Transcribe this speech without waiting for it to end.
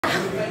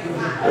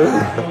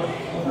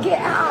Get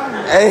out.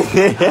 Hey.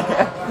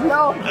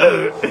 No.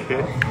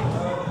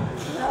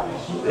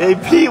 Hey,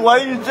 Pete, why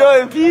you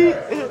join, Pete?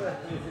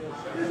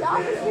 Y'all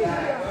can see me.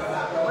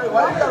 Wait,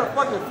 why you got a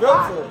fucking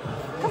filter?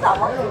 Cause I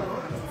want it.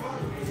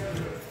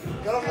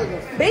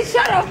 Bitch,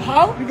 shut up,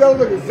 hoe. You gotta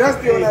look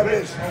zesty on that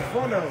bitch. On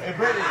front of it.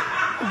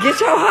 Get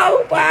your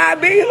hoe by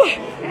me.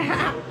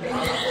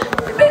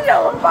 Bitch,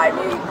 don't look by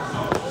me.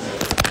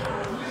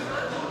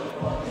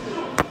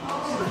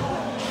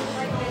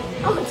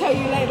 I'm gonna tell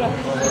you later.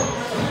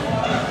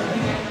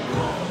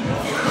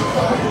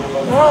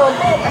 Oh,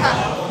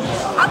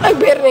 I look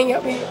better than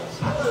your bitch.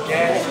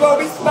 That's what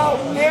we smoke,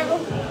 nigga.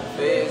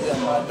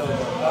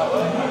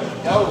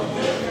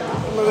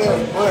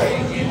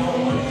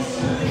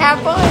 Have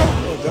fun.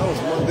 That was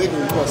one big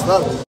one. You gonna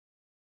stop it.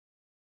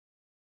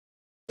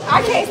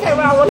 I can't say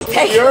what I want to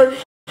say. You heard me?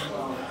 I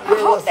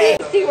hope they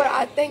see what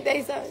I think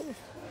they say.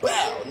 I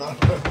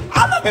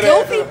look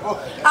goofy.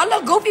 I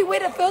look goofy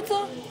with a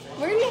filter.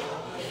 Really?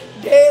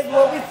 That's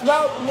what we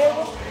smoke,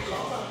 nigga.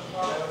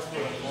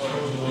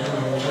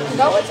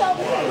 Go with your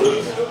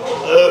bitch.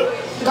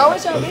 Go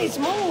with your bitch.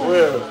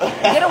 Move.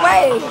 Get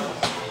away.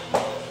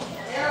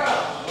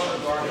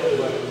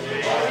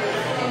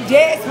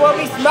 That's what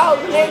we smoke,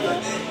 nigga.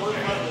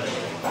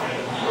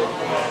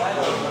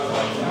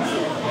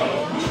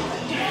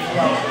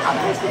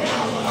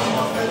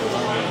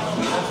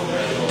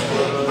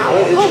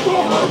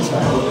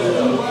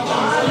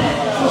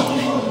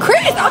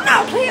 Chris, I'm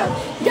not playing.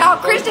 Y'all,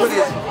 Chris just.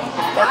 You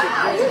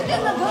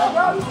still look good,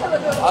 bro. You still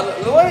look good.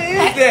 What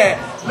is that?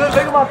 Look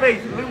at my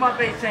face. Look at my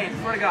face change.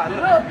 Swear to God.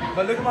 Look.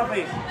 But look at my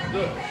face.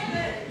 Look.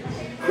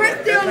 Chris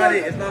still That's not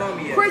look. it. It's not on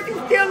me yet. Chris, you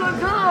still look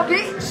good,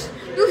 bitch.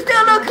 You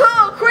still look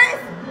good, Chris.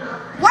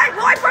 White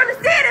boy from the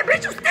city,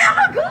 bitch. You still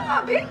look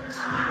good, bitch.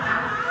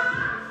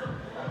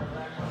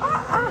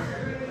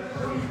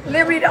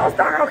 Liberty don't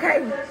start, okay?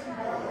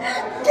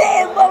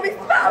 Damn, what we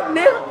smoke,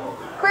 nigga.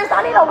 Chris, I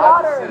need a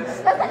water. Let's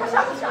take a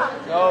shot.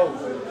 No.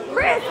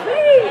 Chris,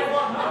 please.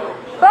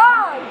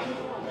 Bond.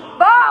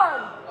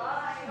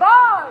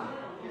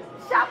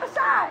 Shot for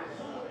shot.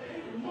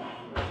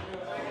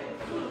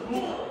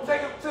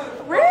 Take him to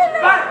Really?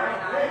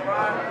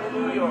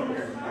 New York.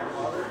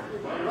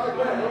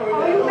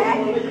 Oh, you back?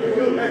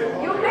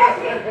 You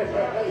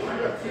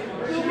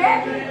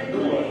back?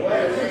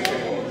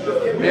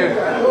 Here.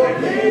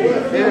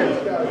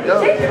 Yo.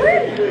 She's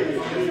ready.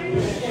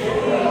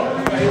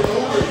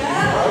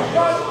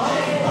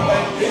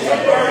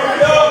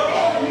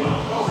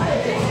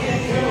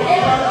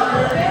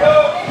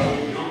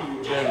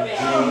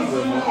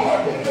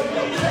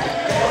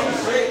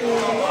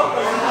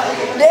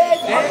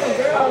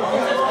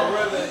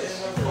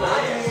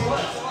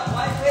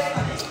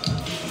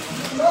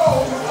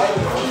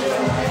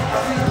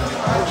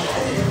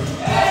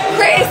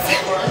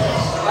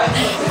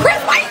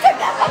 Chris, why you took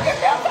that fucking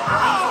filter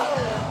off?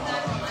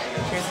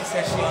 Chrissy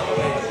said she on the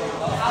way.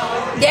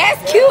 That's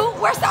cute.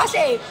 Where's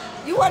Sasha?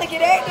 You want to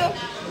get active?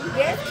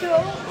 That's cute.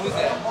 Who's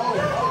that?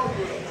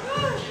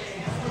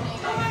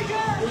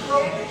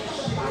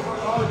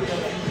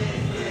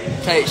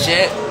 Take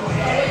shit.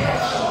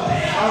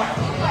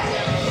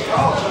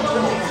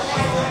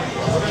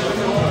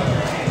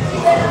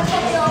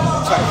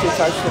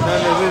 Type shit, man.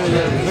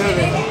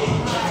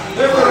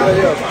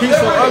 Piece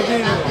of ugly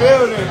in the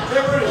building.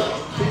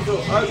 Piece of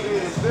ugly in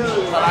the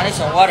building. I need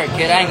some water,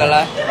 kid. I ain't gonna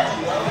lie.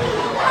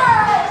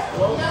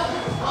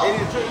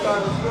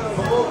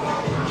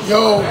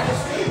 Yo.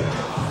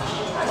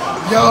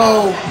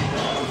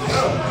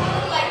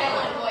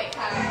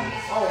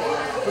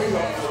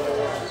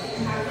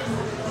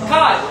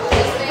 God,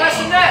 that's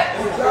the net.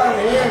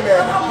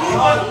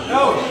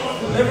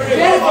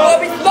 This is what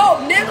we smoke,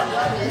 nigga.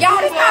 Y'all,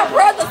 this my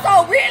brother, so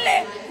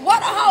really?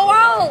 What a hoe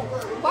on?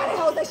 Why the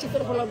hell that she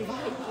finna pull up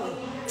behind you?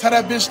 Tell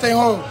that bitch stay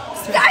home.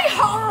 Stay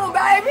home,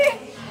 baby.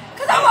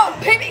 Cause I'm a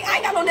pimmy. I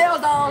ain't got no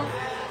nails on.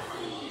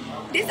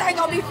 This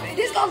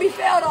gonna be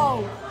failed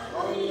on.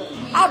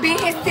 I been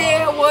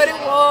said what it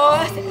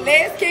was.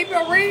 Let's keep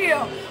it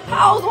real.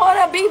 Hoes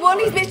wanna be one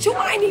of these bitch. You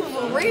ain't even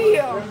for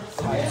real.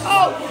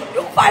 Oh,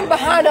 you fighting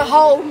behind a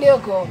whole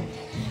nigga.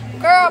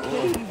 Girl,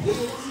 please.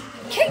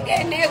 Kick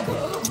that nigga.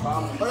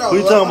 Who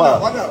you talking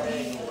about? Watch out.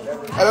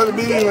 I know the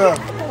meeting.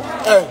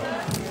 Hey.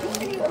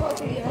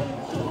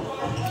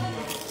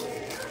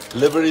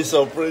 Liberty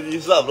so pretty.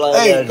 Stop lying.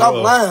 Hey, stop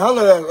lying. Her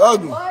look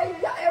ugly. Why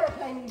y'all ever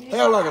playing me?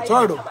 Hell like a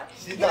turtle.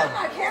 She's not.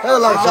 Hell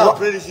like She's not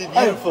pretty. She's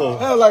beautiful.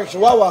 Hell like a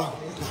chihuahua.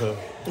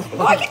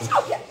 Boy, get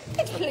your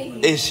bitch,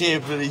 please. Hey, she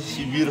ain't pretty.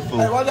 She beautiful.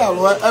 Hey, watch out,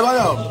 Lord. Hey, watch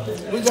out.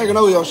 We taking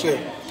over your shit.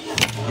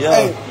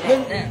 Yeah.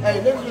 Hey,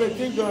 niggas gonna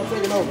keep going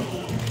taking over.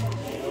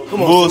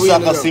 Come on, Bullshit,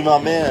 I see my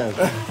man.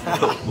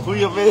 Who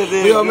your man is?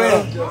 Who your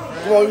man?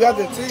 Come on, you got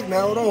the teeth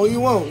now. Hold on, who you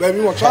want? Baby,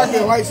 you want chocolate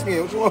or light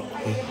skin? What you want?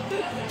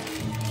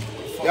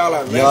 Y'all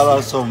are messy. Y'all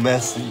are so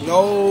messy.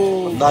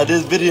 No. Nah,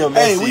 this video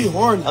messy. Hey, we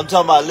horny. I'm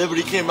talking about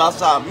Liberty came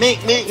outside.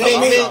 Mink.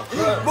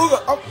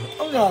 Booga, I'm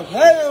trying to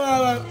hey,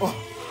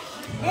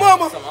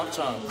 Mama.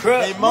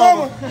 Hey,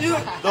 mama.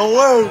 Don't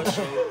worry.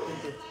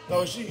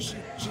 No, she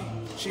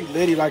She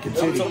litty like a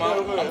titty.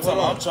 I'm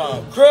trying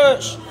to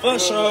crush for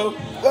sure.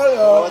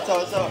 What's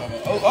up?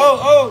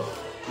 Oh.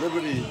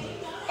 Liberty.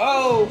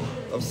 Oh.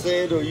 I'm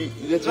saying though, you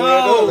got your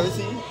hair done, let me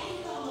see.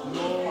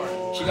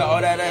 She got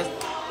all that ass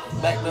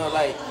back there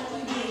like.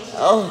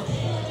 Oh.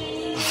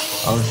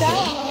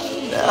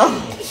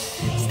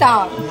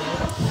 Stop.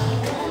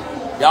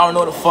 Y'all don't know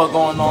what the fuck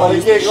going on. Oh,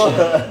 you can't go.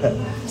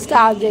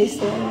 Stop,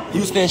 Jason.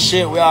 Houston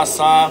shit, we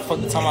outside. Fuck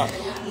the time out.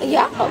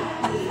 Yeah,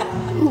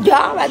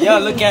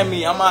 Look at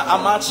me. I'm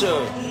out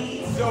here.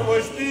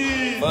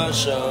 For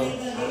sure.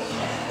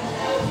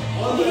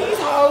 These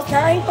hoes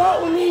can't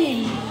fuck with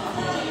me.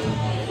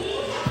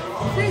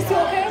 Chris, you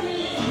okay?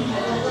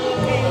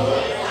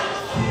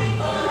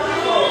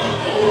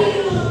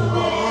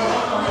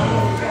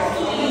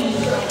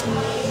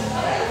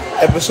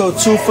 Episode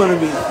 2 finna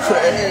be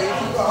crazy.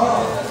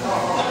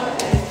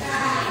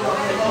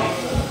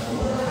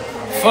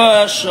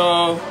 For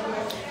sure.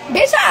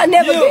 Bitch, I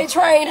never been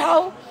trained,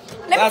 ho.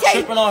 Let me tell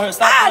you, tripping on her.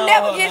 Stop I on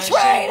never her, get man.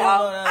 trained, Shit, ho.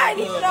 man. I ain't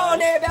even on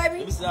there, baby.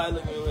 Let me see how you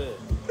look at it.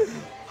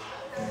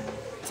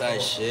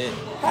 Tight shit.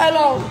 Hold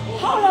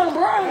on,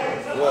 bro.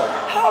 What?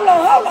 Hold on.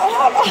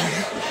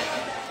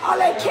 All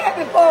that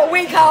camping for a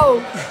week,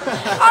 ho. All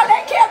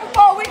that camping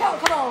for a week, ho.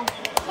 Come on.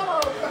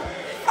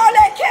 All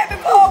that camping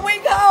for a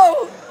week,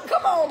 ho.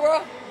 Come on,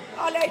 bro.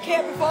 All that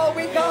camping for a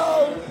week,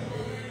 ho.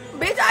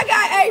 Bitch, I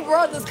got 8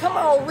 brothers. Come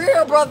on,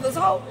 real brothers,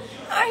 ho.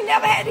 I ain't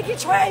never had to get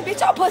trained.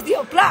 Bitch, your pussy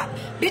a flop.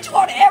 Bitch, you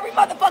go to every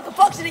motherfucking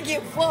function to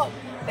get fucked.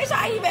 Bitch,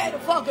 I ain't even had to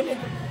fuck a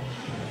nigga.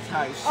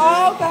 Tight shit.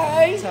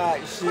 Okay.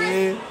 Tight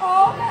shit.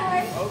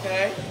 Okay.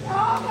 Okay.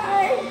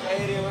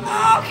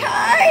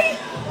 Okay.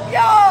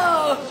 Yo.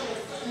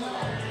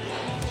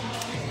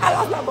 I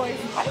lost my voice.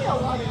 I didn't know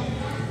what.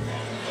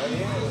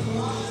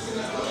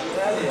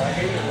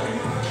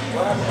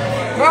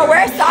 Bro,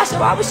 where's Sasha?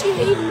 Why was she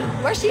leaving me?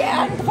 Where's she at?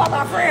 I need to find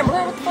my friend,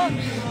 bro. What the fuck?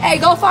 Hey,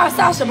 go find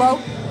Sasha, bro.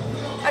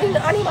 I need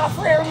my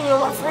friend. I need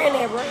my friend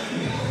there, bro.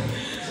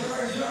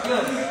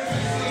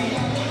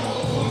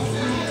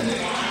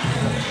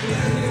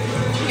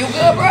 You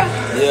good, bro?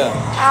 Yeah.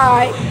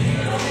 Alright.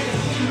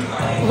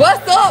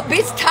 What's up,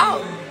 bitch?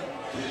 Talk.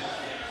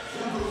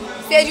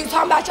 Said you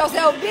talking about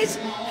yourself, bitch.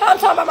 I'm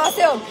talking about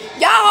myself.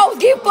 Y'all hoes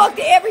get fucked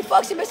at every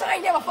function, bitch. I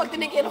ain't never fucked a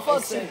nigga in a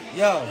function.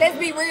 Yo. Let's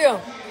be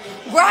real.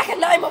 Bro, I can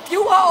name a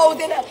few hoes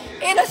in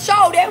a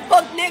show that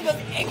fuck niggas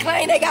and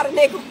claim they got a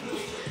nigga.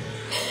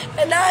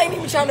 And I ain't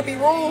even trying to be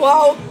rude,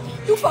 ho.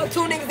 You fucked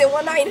 2 niggas in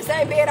one night in the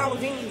same bed I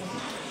was in.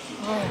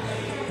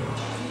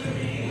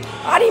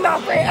 I need my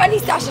friend. I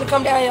need Sasha to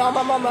come down here on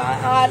my mama.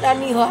 I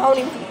need her. I don't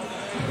even.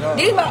 Yeah.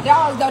 These my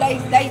dogs though.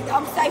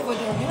 I'm safe with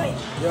them.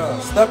 Yeah,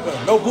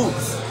 stepping, no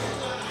boots.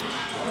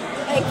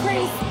 Hey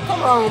Chris,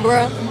 come on,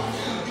 bro.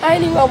 I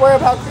ain't even gonna worry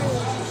about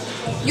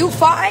Chris. You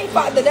fought. I ain't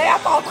fought today. I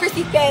fought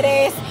Chrissy fat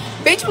ass.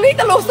 Bitch, you need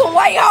to lose some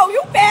weight, ho.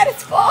 You fat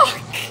as fuck.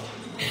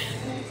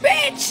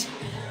 Bitch,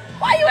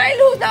 why you ain't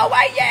lose no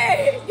weight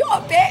yet? You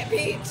a fat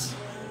bitch.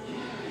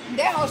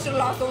 That hoe should've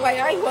lost some weight.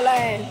 I ain't gonna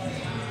lie.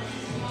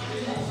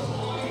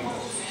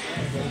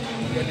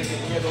 You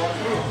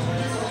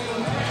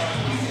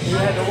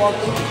had to walk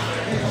through.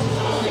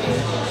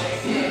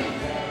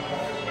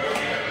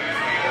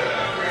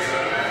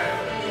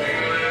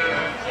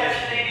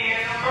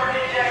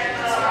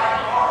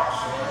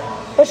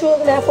 What you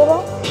looking at,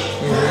 football?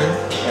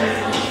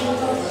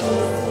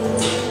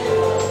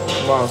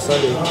 Come on,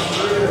 Sunday.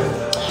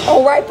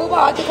 Oh, right, football.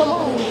 I think come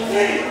on.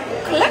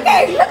 Look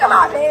at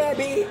my bad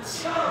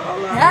bitch.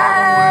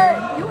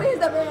 Hey, you is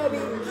the bad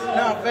bitch.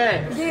 Not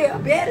bad. Yeah,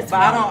 bad as But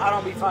fuck. I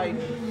don't be fighting.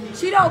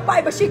 She don't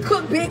fight, but she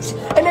cook, bitch.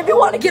 And if you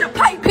want to get a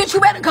pipe, bitch, you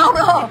better go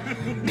to her.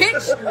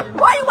 Bitch,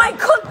 why you ain't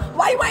cook?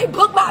 Why you ain't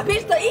book my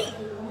bitch to eat?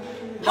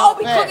 Hoe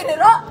be cooking it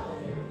up.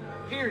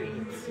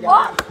 Period.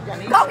 What?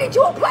 Go get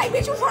you a plate,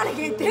 bitch. You trying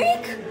to get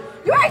thick?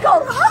 You ain't go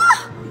to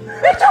her.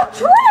 Bitch, you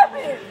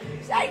tripping.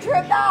 She ain't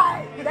tripped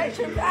eye. They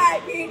tripped eye,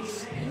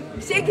 bitch.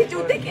 She'll get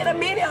you thick in a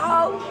minute,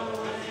 hoe.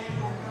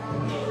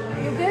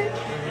 You good?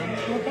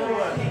 Okay.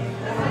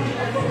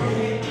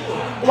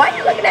 Why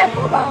you looking at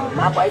football?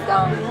 My boy's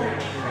gone.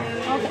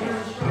 Okay.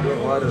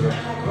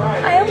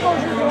 I am going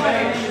to drink water.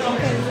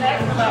 Okay.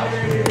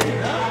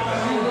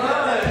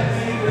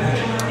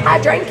 I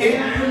drank it.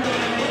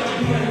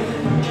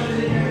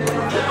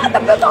 What the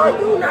fuck are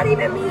you? Not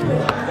even me.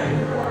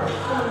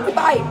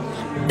 Bye.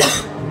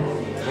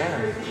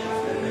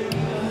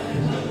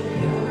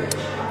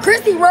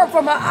 Christy run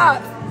from her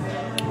ops.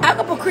 I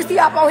can put Christy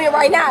up on here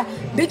right now.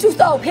 Bitch, you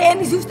stole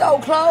panties, you stole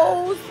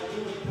clothes.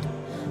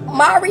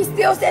 Mari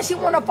still said she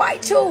want to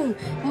fight you.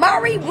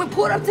 Mari went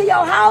pulled up to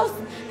your house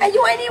and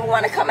you ain't even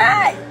want to come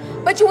out.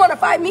 But you want to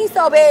fight me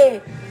so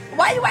bad.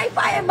 Why you ain't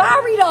fighting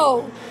Mari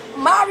though?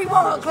 Mari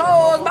want her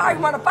clothes, Mari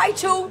want to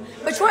fight you,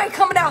 but you ain't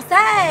coming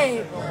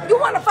outside. You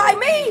want to fight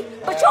me,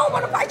 but you don't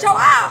want to fight your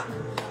op.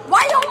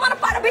 Why you don't want to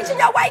fight a bitch in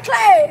your weight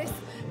class?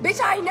 Bitch,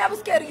 I ain't never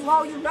scared of you,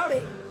 ho. You know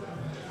that.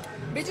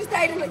 Bitch, you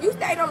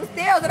stayed on the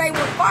stairs and ain't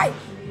want to fight.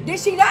 Did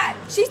she not?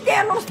 She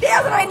standing on the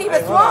stairs and I ain't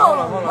even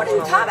swung. What are you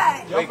talking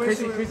about? Wait,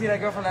 Chrissy, that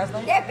girl from last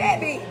night? That fat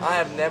bitch. I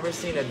have never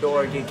seen a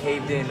door get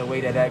caved in the way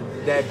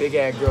that big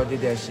ass girl did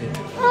that shit.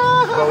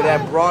 Bro,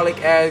 that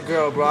brolic ass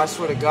girl, bro, I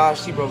swear to God,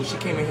 she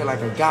came in here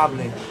like a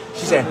goblin.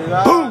 She said,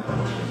 boom!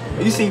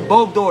 And you see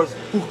both doors,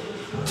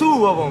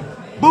 two of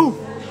them, boom!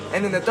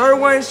 And then the third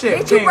one, shit,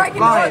 Bitch, you came breaking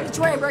flying. the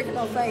train breaking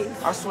no face.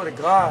 I swear to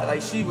God,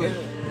 like she was,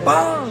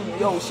 boom!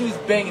 Yo, she was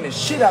banging the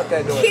shit out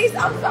that door. Keith,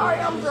 I'm sorry,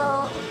 I'm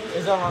drunk.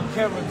 It's on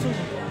camera too.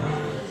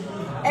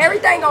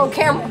 Everything on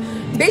camera.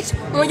 Bitch,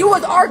 when you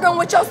was arguing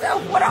with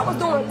yourself, what I was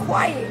doing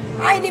quiet.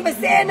 I ain't even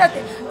saying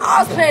nothing.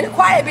 I was playing the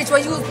quiet bitch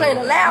when you was playing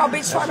the loud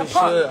bitch trying to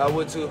pump. I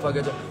would too if I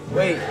could.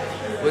 Wait,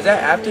 was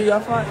that after y'all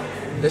fought?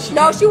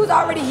 No, she was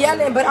already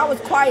yelling, but I was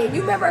quiet.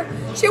 You remember?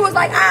 She was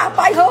like, I'll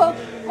fight her.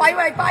 Why you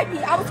ain't fight me?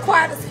 I was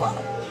quiet as fuck.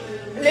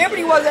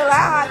 Liberty wasn't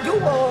loud. You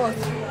was.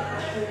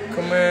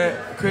 Come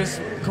on, Chris.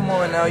 Come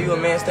on now, you a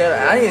man.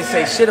 I didn't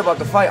say shit about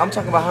the fight. I'm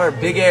talking about her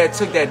big ass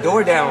took that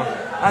door down.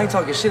 I ain't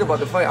talking shit about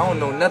the fight. I don't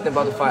know nothing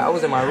about the fight. I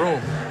was in my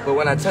room. But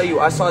when I tell you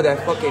I saw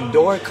that fucking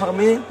door come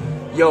in,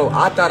 yo,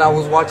 I thought I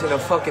was watching a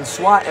fucking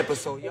SWAT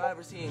episode. Y'all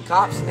ever seen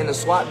cops and the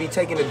SWAT be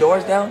taking the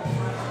doors down?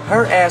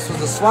 Her ass was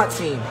the SWAT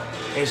team.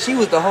 And she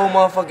was the whole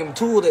motherfucking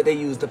tool that they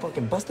used to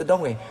fucking bust the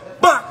door in.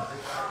 Bah!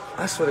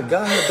 I swear to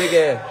God, her big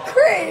ass.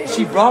 Chris.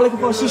 She brolic,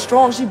 she's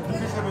strong.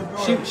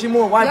 She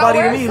more white body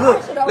than me.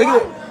 Look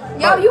at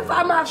Yo, you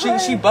find my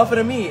friend. She buffer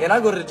than me, and I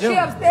go to the gym. She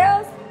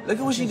upstairs? Look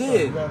at what she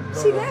did.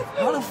 She left.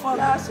 How the fuck?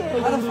 How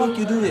the fuck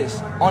you do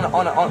this?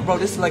 On bro,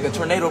 this is like a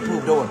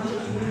tornado-proof door.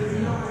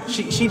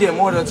 She did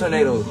more than a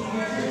tornado.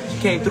 She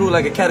came through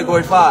like a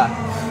category 5.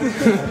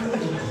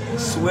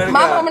 Swear to God.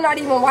 My mama not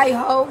even white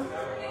hoe.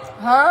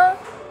 Huh?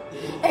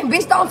 And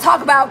bitch, don't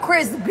talk about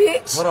Chris,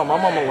 bitch. Hold on,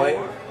 my mama white.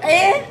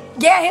 And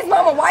yeah, his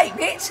mama white,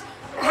 bitch.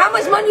 How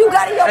much money you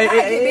got in your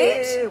pocket,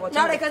 bitch?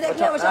 No, because they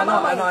play with your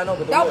mama. I know,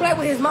 but don't play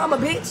with his mama,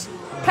 bitch.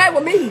 Play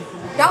with me.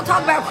 Don't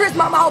talk about Chris,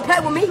 mama. Don't play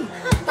with me.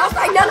 Don't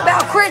say nothing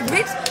about Chris,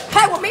 bitch.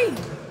 Play with me.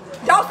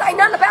 Don't say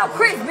nothing about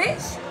Chris,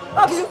 bitch.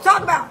 What you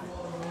talk about?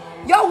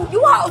 Yo,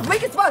 you hoes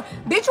weak as fuck.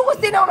 Bitch, you was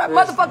sitting on that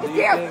motherfucking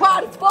stairs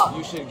quiet as fuck.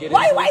 You should get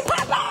Why you ain't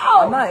pop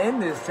out? I'm not in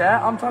this,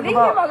 chat. I'm talking Leave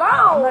about. him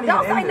alone.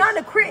 Don't say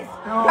nothing to Chris.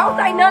 Don't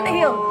say nothing to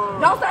him.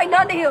 Don't say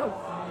nothing to him.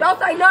 Don't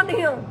say nothing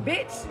to him,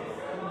 bitch.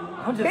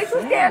 Bitch, you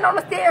standing on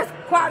the stairs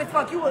quiet as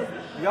fuck. You was.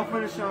 Y'all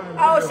finish showing me.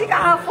 Oh, she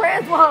got her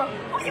friends with her.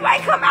 Why you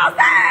ain't come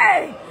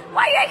outside?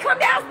 Why you ain't come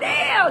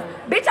downstairs?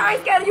 Bitch, I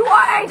ain't scared of you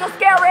or Angel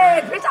scare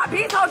eggs. Bitch, I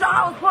been told y'all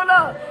I was pull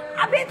up.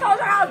 I been told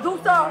y'all I was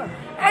do something.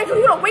 Angel,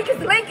 you the weakest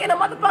link in the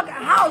motherfucking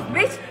house,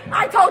 bitch.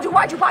 I told you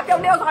why'd you pop your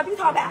nails off. You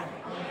talking about?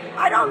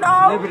 I don't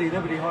know. Liberty,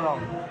 hold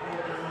on.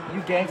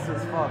 You gangster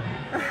as fuck.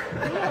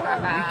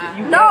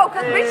 No,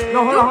 cause bitch.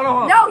 No, hold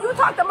on. No, you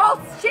talk the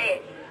most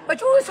shit. But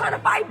you was trying to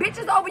fight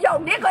bitches over your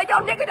nigga.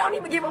 Your nigga don't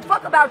even give a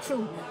fuck about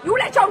you. You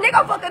let your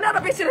nigga fuck another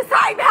bitch in the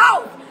same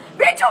house.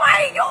 Bitch, you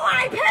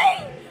ain't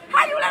paid.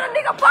 How you let a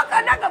nigga fuck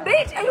another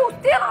bitch and you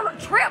still on a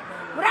trip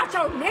without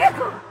your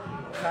nigga?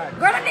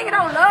 Girl, that nigga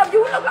don't love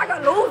you. You look like a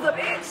loser,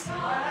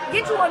 bitch.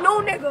 Get you a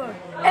new nigga.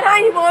 And I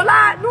ain't even gonna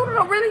lie, Noodle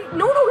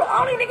the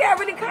only nigga that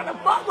really kind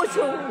of fuck with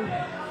you.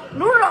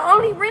 Noodle the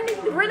only really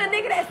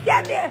nigga that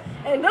sat there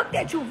and looked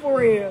at you for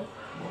real.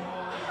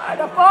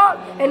 The fuck?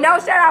 And no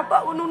shit, I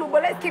fuck with Nunu,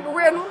 but let's keep it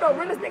real. Nunu the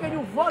realest nigga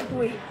you fucked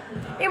with.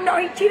 Even though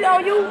he cheated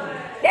on you,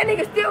 that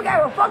nigga still gave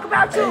a fuck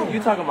about you. You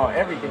talking about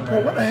everything, Bro,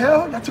 man. what the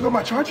hell? Y'all took out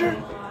my charger?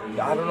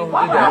 I don't know who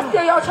Why did would I that.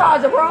 steal your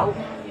charger, bro?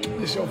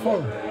 It's your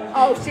phone.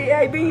 Oh shit,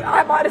 AB,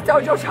 I might have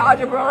stole your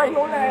charger, bro. I ain't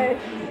gonna lie.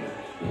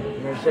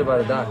 Your shit about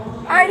to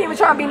die. I ain't even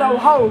trying to be no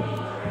hoe.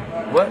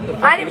 What the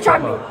fuck? I ain't even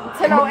trying to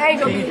be no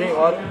angel. Can you drink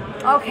water?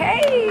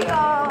 Okay,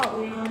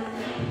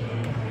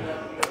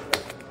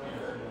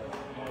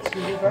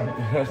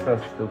 That's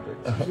so stupid.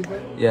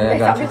 Yeah, I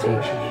got you too.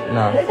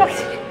 Nah.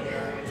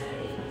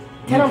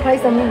 Tell them play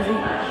some music.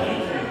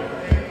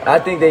 I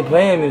think they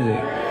playing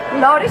music.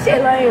 No, this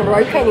shit lame, bro.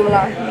 You can't even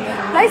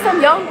lie. Play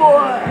some young boy.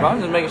 But I'm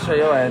just making sure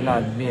your ass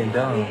not being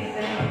dumb.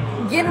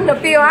 Get in the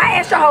field. I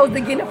asked your hoes to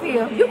get in the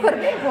field. You could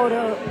have been pulled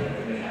up.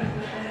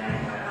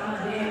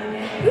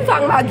 You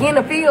talking about getting in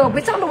the field,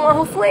 bitch. I'm the one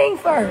who swing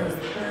first.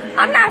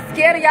 I'm not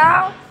scared of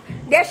y'all.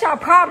 That's your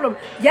problem.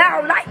 Y'all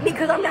don't like me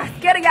because I'm not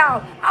scared of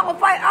y'all. I will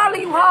fight all of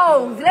you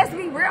hoes. Let's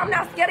be real. I'm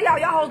not scared of y'all.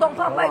 Y'all hoes don't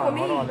come play with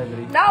me.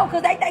 No,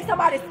 because they think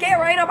somebody's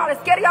scared. Ain't nobody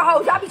scared of y'all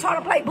hoes. Y'all be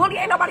trying to play bully.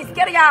 Ain't nobody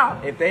scared of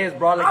y'all. If they is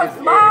brawling, I'm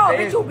small,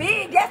 bitch. You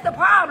big. That's the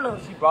problem.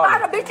 brawling.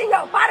 Fight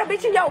a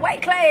bitch in your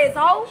weight class,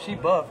 ho. She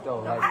buff though.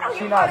 Like, I don't she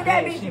give a fuck not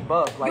that big. bitch. She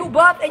buff. Like, You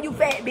buff and you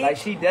fat, bitch. Like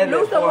she deadlift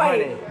Lose some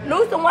weight. 400.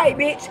 Lose some weight,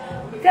 bitch.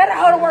 Tell that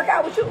hoe to work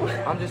out with you.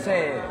 I'm just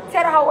saying,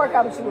 Tell that hoe to work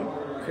out with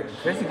you.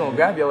 Chrissy gonna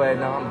grab your ass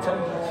now. I'm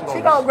telling you.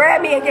 She gonna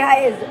grab me and get her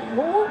ass.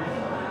 Who?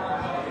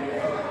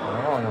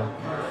 I don't know.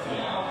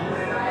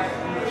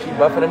 She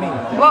buffer than me.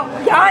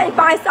 Well, y'all ain't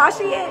find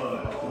Sasha yet.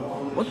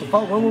 What the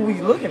fuck? When were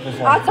we looking for I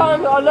something? told him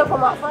to go look for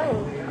my friend.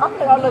 I'm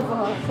gonna go look for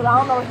her, cause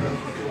I don't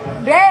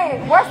know.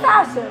 Bag, where's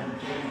Sasha?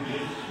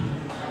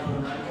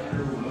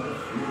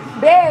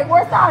 Bag,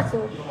 where's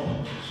Sasha?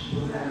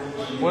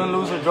 Win,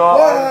 lose, or draw.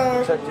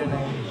 What? Check your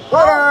name.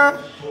 What?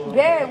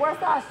 Yeah, where's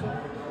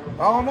Sasha?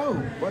 I don't know.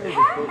 What is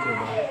this filter,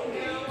 bro?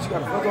 She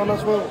got a filter on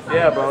us, bro?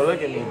 Yeah, bro.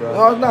 Look at me, bro.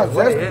 No, it's not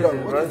What zesty, is though.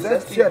 it, What bro? is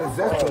zesty? She had a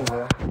zesty,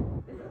 bro.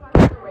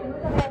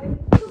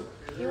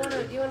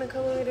 You wanna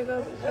come with me to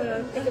go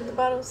pick up the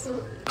bottles?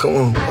 Come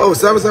on. Oh,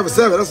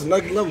 777. That's a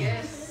Nike level.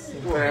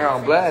 Put her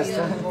on blast.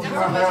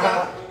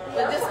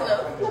 But this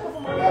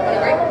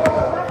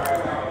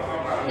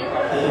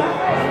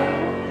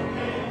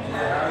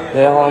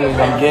Yeah, homies,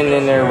 I'm getting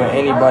in there with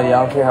anybody.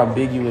 I don't care how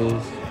big you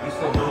is.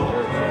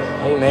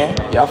 Hey,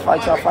 man. Y'all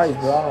fight,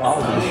 bro. I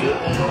don't give a shit.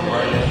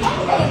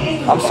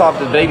 I'm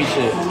soft as baby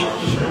shit.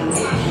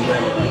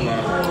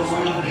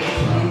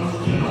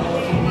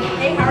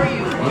 Hey, how are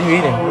you? What are you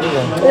eating? What is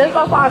that? Let's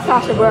go find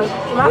Sasha, bro. My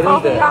What is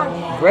phone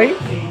that? Grape?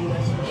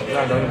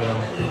 No, don't even know.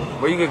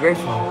 Where you get grapes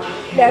from?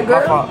 That girl,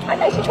 My fault. I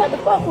think she tried to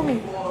fuck with me. You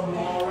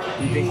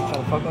think she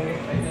trying to fuck on you?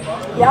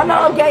 Y'all know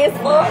I'm gay as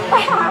fuck.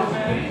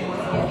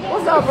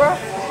 What's up, bro?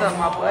 What's up,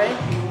 my boy?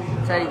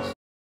 Tell you.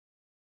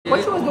 What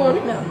you was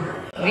doing now?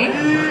 Me?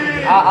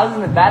 I was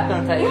in the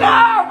bathroom type shit.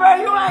 Nah, bro,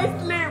 you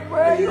ain't slick,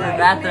 bro. You ain't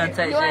bathroom slick.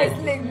 type You ain't shit.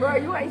 slick, bro.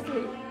 You ain't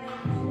slick.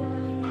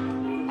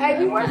 Hey,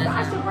 you where's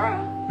Sasha,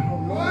 bro?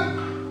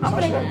 I'm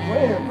gonna go.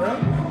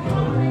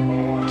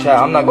 Chat,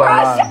 I'm not Bro,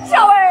 gonna lie. shut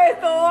your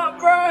ass up,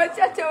 bro.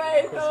 Shut your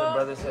ass Your up.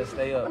 brother said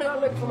stay I'm up. gonna go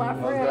look for my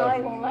friend. I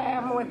ain't gonna lie.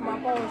 I'm away from my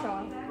phone,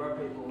 Sean.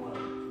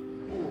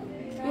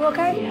 You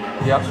okay?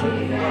 Yeah, I'm sure.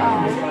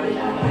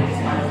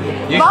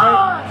 You Mom,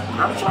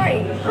 I'm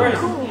straight. I'm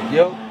cool. straight?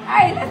 Yo.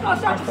 Hey, let's go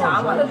shot to shot.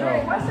 I'm gonna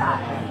drink. What's up?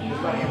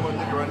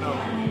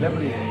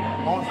 Liberty.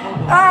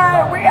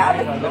 We out.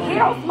 He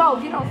don't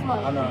smoke. He don't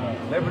smoke. No.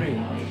 Liberty.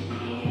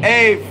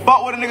 Hey,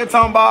 fuck what a nigga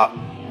talking about.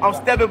 I'm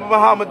stepping for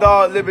Muhammad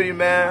Dog Liberty,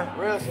 man.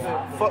 Real shit.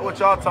 Fuck what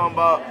y'all talking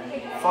about.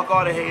 Fuck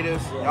all the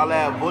haters. Y'all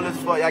have bullets,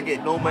 fuck. Y'all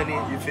get no money.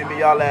 You feel me?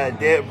 Y'all have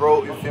dead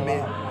broke. You feel me?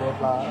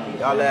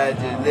 Y'all have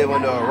just live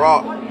under a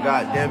rock.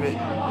 God damn it.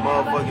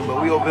 Motherfucking.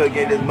 But we over here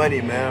getting this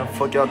money, man.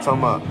 Fuck y'all talking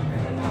about.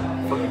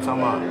 Fuck you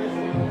talking about.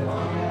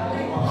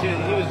 He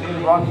was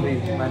rocking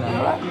me.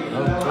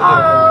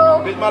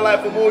 Oh. Bitch, my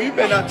life for more. You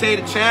better not take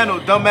the channel,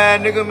 dumb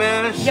ass nigga,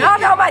 man. Shit Y'all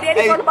know get- my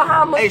daddy from the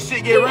Bahamas. Hey,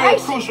 shit get He real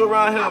Haitian. crucial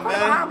around here, I'm from the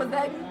man. Bahamas,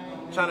 baby.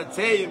 Trying to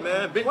tell you,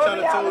 man. Bitch Where trying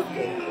we to at? tell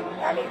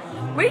I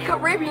mean, we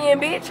Caribbean,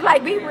 bitch.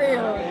 Like, be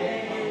real.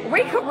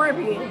 We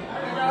Caribbean.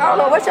 I don't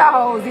know what y'all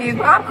hoes is,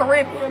 but I'm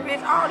Caribbean,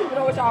 bitch. I don't even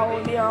know what y'all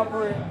hoes is on for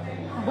real.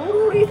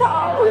 Boo, these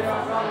hoes.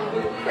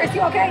 Chris,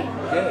 you okay?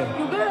 Yeah.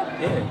 You good?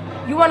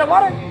 Yeah. You want a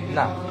water?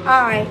 Nah.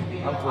 Alright.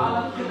 I'm cool.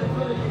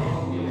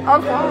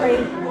 I'm sorry.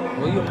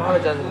 Well, you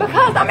apologizing.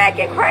 Because I'm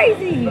acting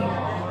crazy.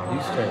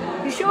 You straight.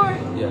 You sure?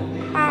 Yeah.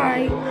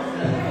 Alright.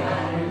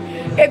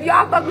 If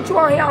y'all fuck with you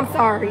on here, I'm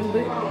sorry,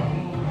 but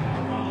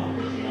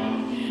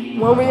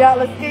when we all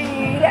ski,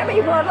 that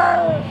means one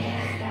love.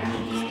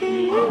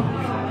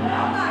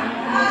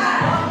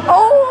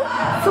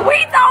 Oh,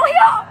 Sweet's on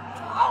here.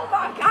 Oh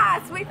my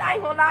God, Sweet, I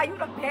ain't gonna lie, you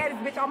the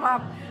baddest bitch on my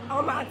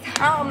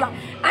timeline.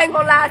 I ain't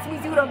gonna lie,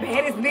 Sweet, you the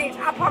baddest bitch.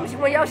 I promise you,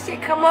 when your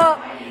shit come up,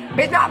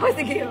 bitch, my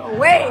pussy get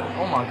away.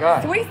 Oh my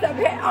God. Sweet's the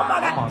best. Oh my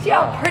God, Oh my she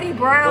God. a pretty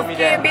brown Put me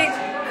skin down.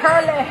 bitch,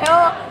 curly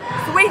hair.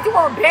 Sweet, you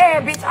a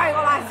bad bitch. I ain't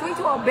gonna lie, Sweet,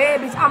 you a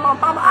bad bitch. I'm my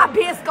mama. I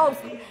been scope.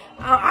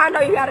 I know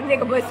you got a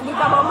nigga, but Sweet,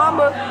 I'm my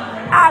mama.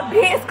 I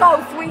been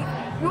scope, Sweet.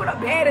 You the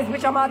baddest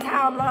bitch on my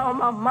timeline, on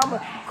my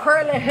mama.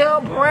 Curly hair,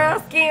 brown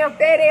skin,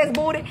 fat ass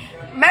booty.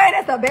 Man,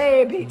 that's a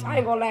bad bitch. I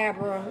ain't gonna lie,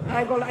 bro. I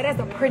ain't gonna lie, that's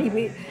a pretty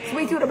bitch.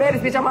 Sweet, you the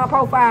baddest bitch on my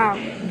profile.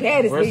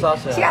 Baddest Where's bitch.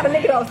 Sasha? She got a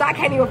nigga though, so I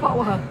can't even fuck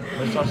with her.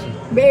 Where's Sasha?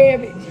 Bad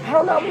bitch. I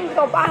don't know, we was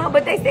gonna buy her,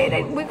 but they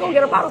said we gonna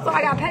get a bottle, so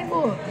I gotta pay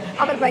for her.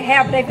 I'm gonna pay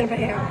half, and they finna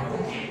pay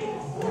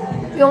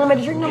half. You don't want me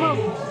to drink no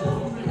more?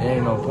 There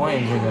ain't no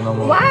point in drinking no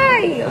more.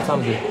 Why? What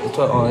time is it? It's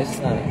 12. Oh, it's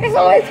not. It's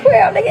only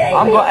 12, nigga.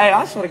 I'm going. Hey,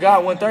 I swear to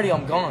God, 1:30,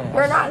 I'm gone.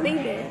 We're not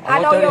leaving. I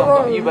know 1:30, your I'm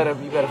gone. room. You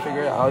better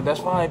figure it out. That's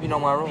fine if you know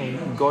my room. You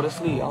can go to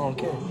sleep. I don't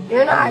care.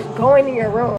 You're not going in your room.